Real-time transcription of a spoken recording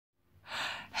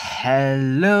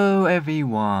Hello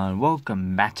everyone,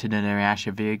 welcome back to the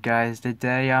reaction video guys.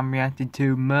 Today I'm reacting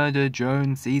to Murder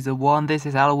Drone Season 1. This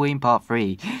is Halloween Part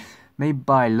 3. Made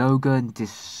by Logan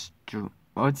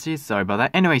sorry about that.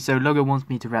 Anyway, so Logan wants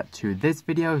me to react to this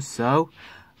video, so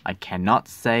I cannot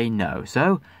say no.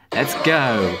 So, let's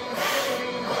go.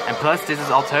 And plus, this is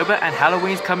October and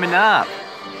Halloween's coming up.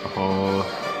 Oh,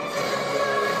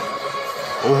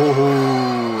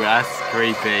 that's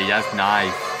creepy, that's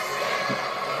nice.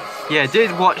 Yeah, I did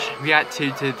react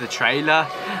to the trailer,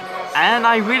 and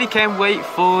I really can't wait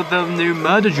for the new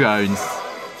murder drones.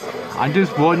 I'm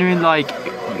just wondering, like,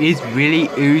 is really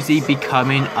Uzi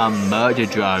becoming a murder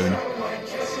drone?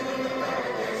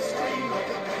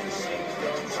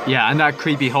 Yeah, and that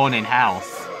creepy haunted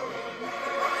house.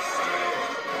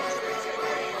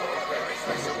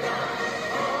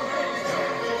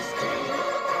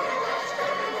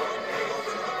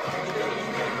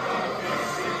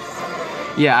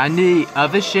 Yeah, and the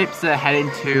other ships are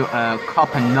heading to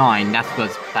Copper 9, that's what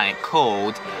the planet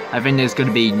called. I think there's going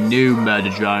to be new murder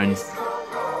drones.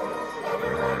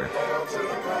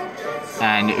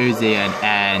 And Uzi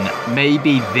and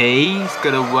maybe these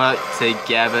going to work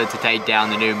together to take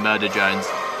down the new murder drones.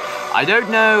 I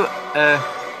don't know,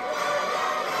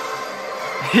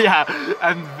 yeah,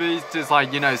 and these just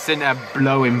like, you know, sitting there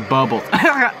blowing bubbles.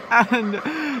 and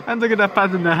look at that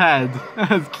pat in the head,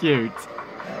 that's cute.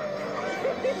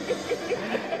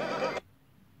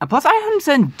 And plus, I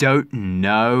 100% don't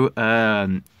know,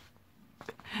 and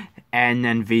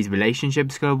then these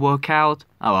relationships gonna work out.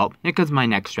 Oh well, here comes my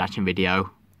next reaction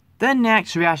video. The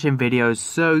next reaction video,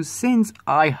 so since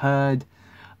I heard,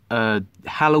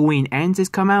 Halloween Ends has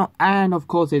come out, and of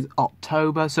course it's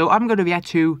October, so I'm gonna react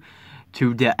to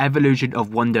the evolution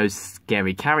of one of those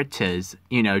scary characters,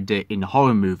 you know, in the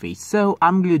horror movies. So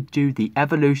I'm gonna do the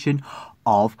evolution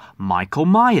of Michael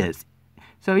Myers.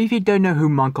 So if you don't know who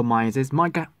Michael Myers is,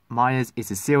 Michael Myers is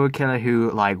a serial killer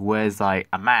who like wears like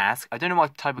a mask. I don't know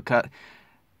what type of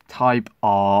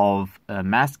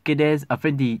mask it is. I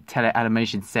think the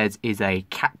tele-animation says is a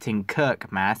Captain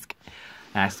Kirk mask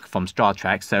from Star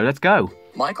Trek. So let's go.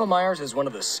 Michael Myers is one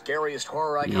of the scariest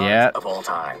horror icons of all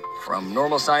time. From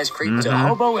normal-sized creep to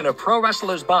hobo in a pro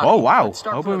wrestler's body. Oh wow,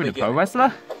 hobo in a pro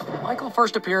wrestler? Michael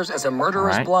first appears as a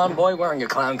murderous blonde boy wearing a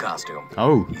clown costume.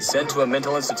 Oh. He's sent to a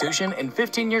mental institution, and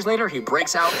 15 years later, he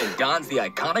breaks out and dons the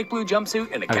iconic blue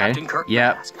jumpsuit and a Captain Kirk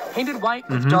mask. Painted white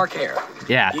with dark hair.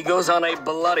 Yeah. He goes on a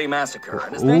bloody massacre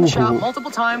and is then shot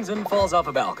multiple times and falls off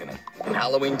a balcony. In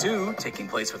Halloween 2, taking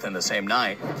place within the same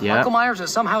night, Michael Myers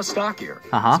is somehow stockier.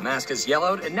 His mask is yellowed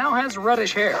and now has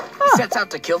reddish hair. He sets out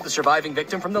to kill the surviving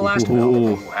victim from the last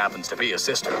film, who happens to be his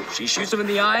sister. She shoots him in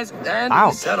the eyes and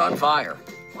he's set on fire.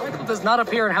 Michael does not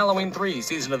appear in Halloween 3,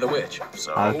 Season of the Witch.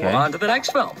 So, on to the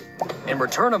next film. In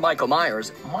Return of Michael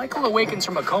Myers, Michael awakens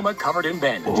from a coma covered in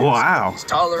bandages. Wow. He's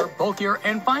taller, bulkier,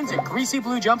 and finds a greasy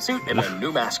blue jumpsuit and a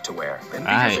new mask to wear. And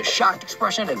features a shocked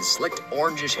expression and slicked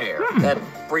orangish hair that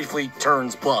briefly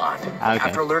turns blonde.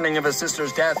 After learning of his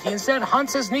sister's death, he instead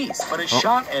hunts his niece, but is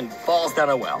shot and falls down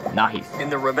a well. Nice.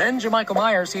 In The Revenge of Michael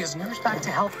Myers, he is nursed back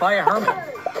to health by a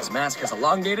hermit. His mask is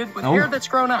elongated with hair that's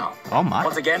grown out. Oh my.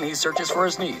 Once again, he searches for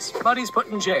his niece, but he's put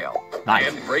in jail. Nice.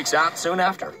 And breaks out soon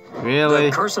after. Really?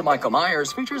 The Curse of Michael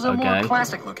Myers features a more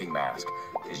classic-looking mask.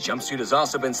 His jumpsuit has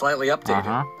also been slightly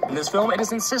updated. In this film, it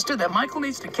is insisted that Michael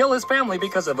needs to kill his family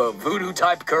because of a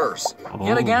voodoo-type curse.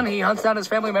 Yet again, he hunts down his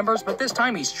family members, but this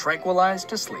time he's tranquilized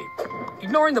to sleep.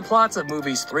 Ignoring the plots of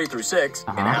movies 3 through 6,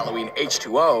 in Halloween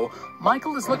H2O,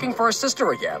 Michael is looking for his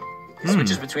sister again. He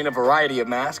switches between a variety of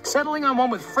masks, settling on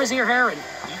one with frizzier hair and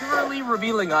eerily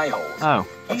revealing eye holes.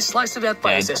 He's sliced to death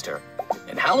by his sister.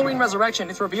 In Halloween Resurrection,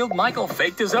 it's revealed Michael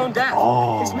faked his own death.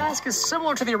 His mask is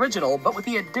similar to the original, but with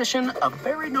the addition of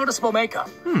very noticeable makeup.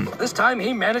 This time,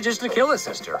 he manages to kill his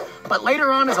sister, but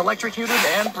later on is electrocuted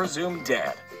and presumed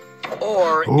dead.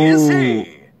 Or is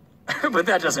he? But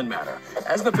that doesn't matter,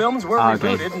 as the films were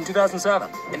rebooted in 2007.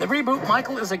 In the reboot,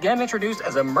 Michael is again introduced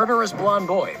as a murderous blonde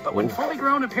boy, but when fully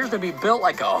grown, appears to be built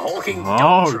like a hulking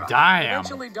dump truck. Damn.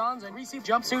 Eventually dons a greasy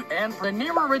jumpsuit and the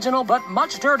near original but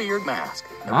much dirtier mask.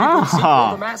 The reboot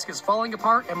sequel, the mask is falling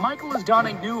apart, and Michael is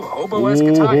donning new hobo-esque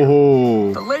attire.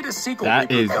 The latest sequel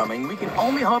reboot coming, we can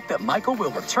only hope that Michael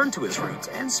will return to his roots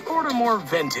and sport a more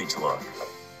vintage look.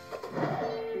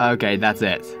 Okay, that's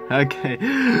it. Okay.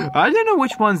 I don't know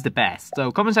which one's the best,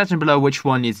 so comment section below which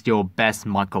one is your best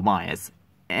Michael Myers.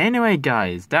 Anyway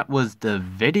guys, that was the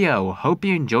video. Hope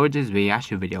you enjoyed this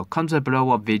reaction video. Comment below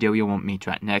what video you want me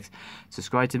to act next.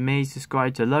 Subscribe to me,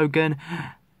 subscribe to Logan,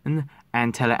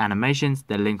 and Tele Animations.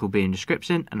 The link will be in the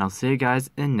description, and I'll see you guys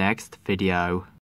in the next video.